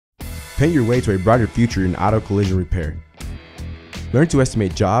Paint your way to a brighter future in auto collision repair. Learn to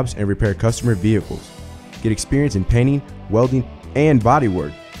estimate jobs and repair customer vehicles. Get experience in painting, welding, and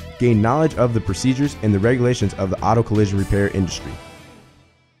bodywork. Gain knowledge of the procedures and the regulations of the auto collision repair industry.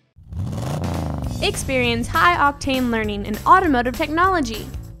 Experience high-octane learning in automotive technology.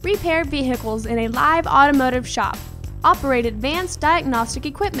 Repair vehicles in a live automotive shop. Operate advanced diagnostic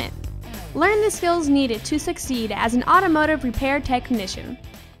equipment. Learn the skills needed to succeed as an automotive repair technician.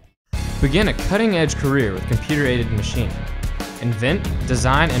 Begin a cutting-edge career with computer-aided machining. Invent,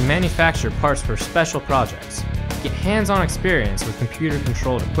 design, and manufacture parts for special projects. Get hands-on experience with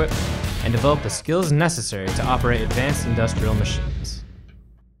computer-controlled equipment and develop the skills necessary to operate advanced industrial machines.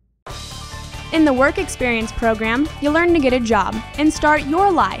 In the Work Experience program, you'll learn to get a job and start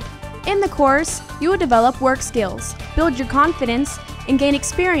your life. In the course, you will develop work skills, build your confidence, and gain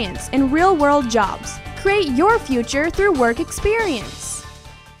experience in real-world jobs. Create your future through work experience.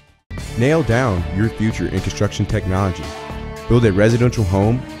 Nail down your future in construction technology. Build a residential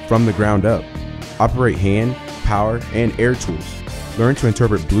home from the ground up. Operate hand, power, and air tools. Learn to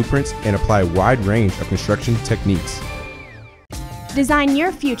interpret blueprints and apply a wide range of construction techniques. Design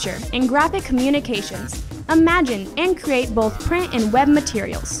your future in graphic communications. Imagine and create both print and web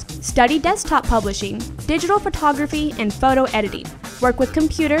materials. Study desktop publishing, digital photography, and photo editing. Work with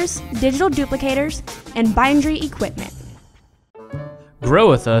computers, digital duplicators, and bindery equipment.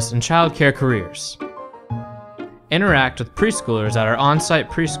 Grow with us in childcare careers. Interact with preschoolers at our on-site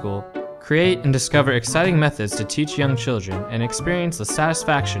preschool. Create and discover exciting methods to teach young children and experience the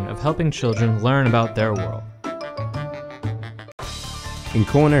satisfaction of helping children learn about their world. In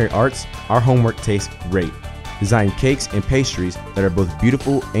culinary arts, our homework tastes great. Design cakes and pastries that are both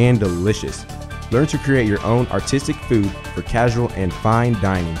beautiful and delicious. Learn to create your own artistic food for casual and fine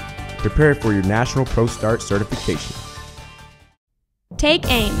dining. Prepare for your National Pro Start certification.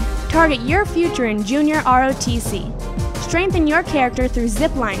 Take aim. Target your future in Junior ROTC. Strengthen your character through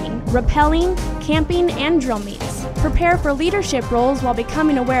ziplining, rappelling, camping, and drill meets. Prepare for leadership roles while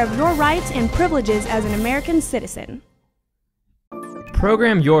becoming aware of your rights and privileges as an American citizen.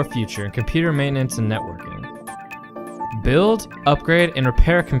 Program your future in computer maintenance and networking. Build, upgrade, and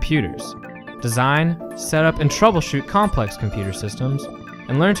repair computers. Design, set up, and troubleshoot complex computer systems,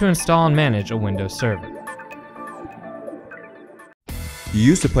 and learn to install and manage a Windows server. You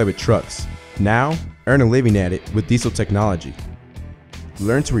used to play with trucks. Now, earn a living at it with diesel technology.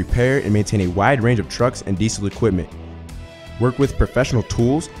 Learn to repair and maintain a wide range of trucks and diesel equipment. Work with professional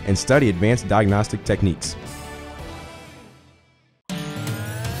tools and study advanced diagnostic techniques.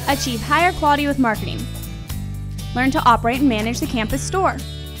 Achieve higher quality with marketing. Learn to operate and manage the campus store.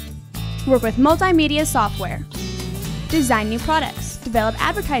 Work with multimedia software. Design new products, develop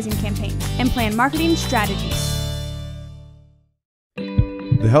advertising campaigns, and plan marketing strategies.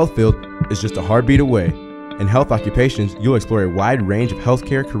 The health field is just a heartbeat away. In health occupations, you'll explore a wide range of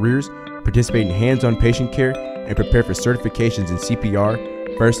healthcare careers, participate in hands-on patient care, and prepare for certifications in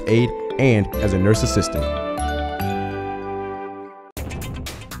CPR, first aid, and as a nurse assistant.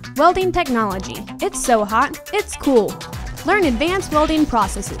 Welding technology. It's so hot, it's cool. Learn advanced welding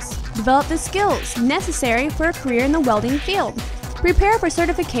processes. Develop the skills necessary for a career in the welding field. Prepare for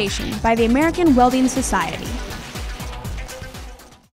certification by the American Welding Society.